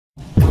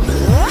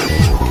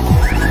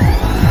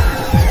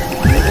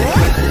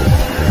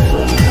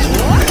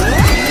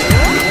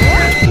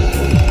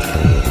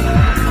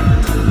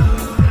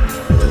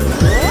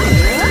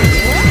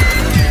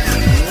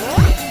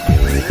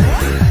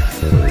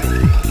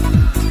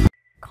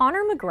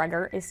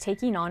McGregor is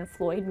taking on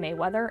Floyd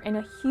Mayweather in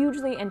a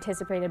hugely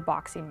anticipated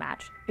boxing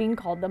match, being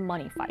called the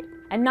money fight.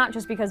 And not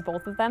just because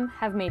both of them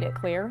have made it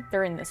clear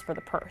they're in this for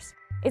the purse.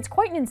 It's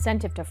quite an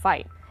incentive to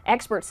fight.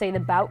 Experts say the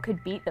bout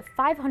could beat the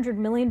 $500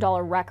 million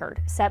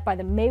record set by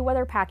the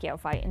Mayweather-Pacquiao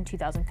fight in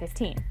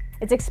 2015.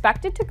 It's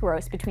expected to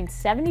gross between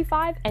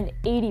 75 and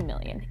 80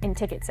 million in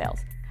ticket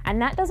sales.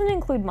 And that doesn't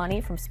include money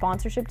from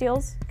sponsorship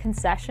deals,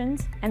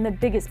 concessions, and the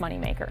biggest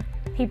moneymaker,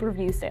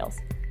 pay-per-view sales.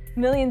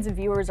 Millions of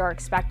viewers are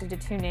expected to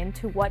tune in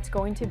to what's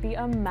going to be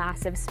a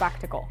massive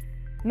spectacle.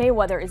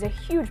 Mayweather is a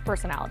huge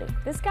personality.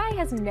 This guy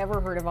has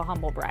never heard of a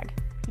humble brag.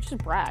 He just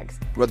brags.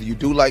 Whether you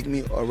do like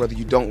me or whether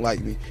you don't like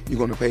me, you're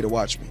going to pay to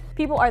watch me.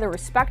 People either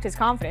respect his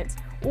confidence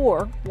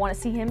or want to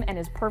see him and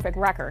his perfect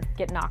record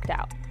get knocked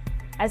out.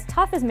 As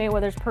tough as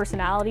Mayweather's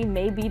personality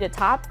may be to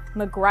top,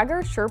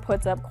 McGregor sure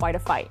puts up quite a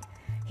fight.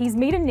 He's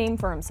made a name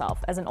for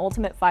himself as an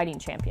ultimate fighting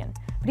champion,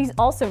 but he's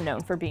also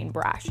known for being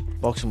brash.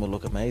 Boxing will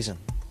look amazing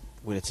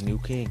with its new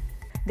king.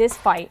 This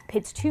fight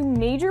pits two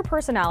major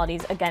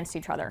personalities against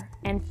each other,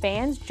 and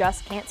fans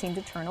just can't seem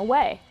to turn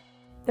away.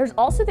 There's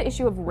also the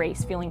issue of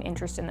race fueling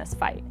interest in this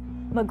fight.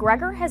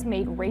 McGregor has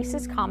made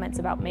racist comments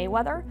about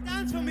Mayweather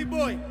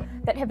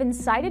that have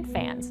incited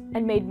fans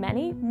and made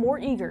many more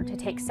eager to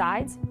take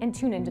sides and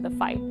tune into the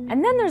fight.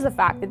 And then there's the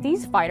fact that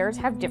these fighters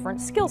have different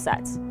skill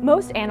sets.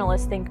 Most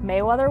analysts think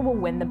Mayweather will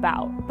win the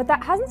bout, but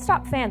that hasn't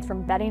stopped fans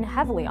from betting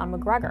heavily on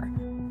McGregor.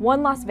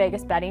 One Las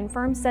Vegas betting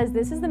firm says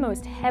this is the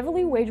most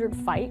heavily wagered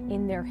fight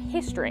in their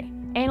history.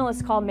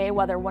 Analysts call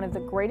Mayweather one of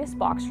the greatest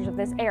boxers of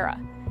this era.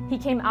 He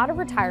came out of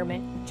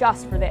retirement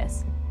just for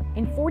this.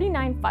 In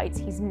 49 fights,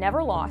 he's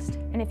never lost,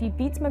 and if he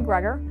beats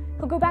McGregor,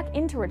 he'll go back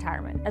into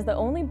retirement as the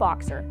only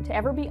boxer to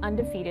ever be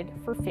undefeated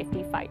for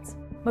 50 fights.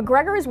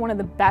 McGregor is one of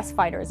the best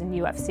fighters in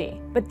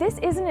UFC, but this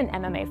isn't an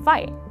MMA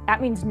fight.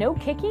 That means no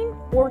kicking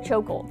or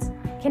chokeholds.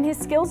 Can his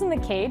skills in the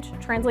cage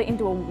translate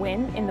into a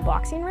win in the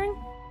boxing ring?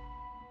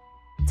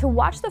 To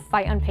watch the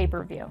fight on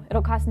pay-per-view,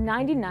 it'll cost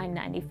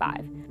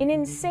 $99.95, an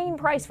insane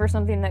price for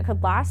something that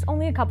could last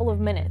only a couple of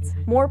minutes.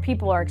 More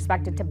people are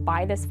expected to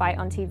buy this fight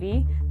on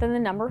TV than the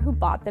number who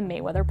bought the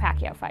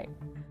Mayweather-Pacquiao fight.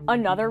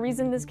 Another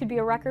reason this could be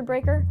a record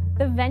breaker,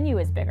 the venue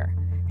is bigger.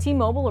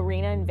 T-Mobile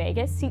Arena in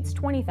Vegas seats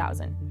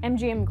 20,000.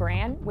 MGM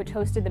Grand, which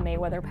hosted the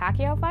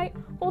Mayweather-Pacquiao fight,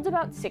 holds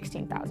about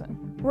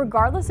 16,000.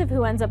 Regardless of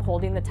who ends up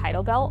holding the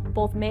title belt,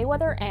 both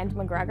Mayweather and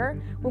McGregor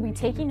will be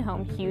taking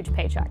home huge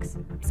paychecks.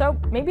 So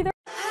maybe they're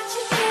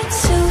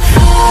So